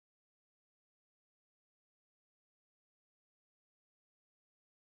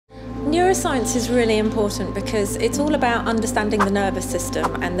Neuroscience is really important because it's all about understanding the nervous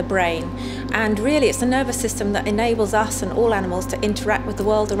system and the brain, and really it's the nervous system that enables us and all animals to interact with the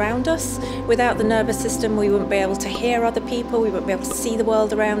world around us. Without the nervous system we wouldn't be able to hear other people, we wouldn't be able to see the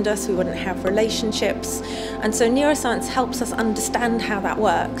world around us, we wouldn't have relationships, and so neuroscience helps us understand how that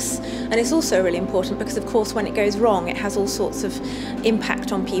works. And it's also really important because of course when it goes wrong it has all sorts of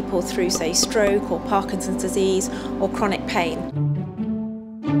impact on people through, say, stroke or Parkinson's disease or chronic pain.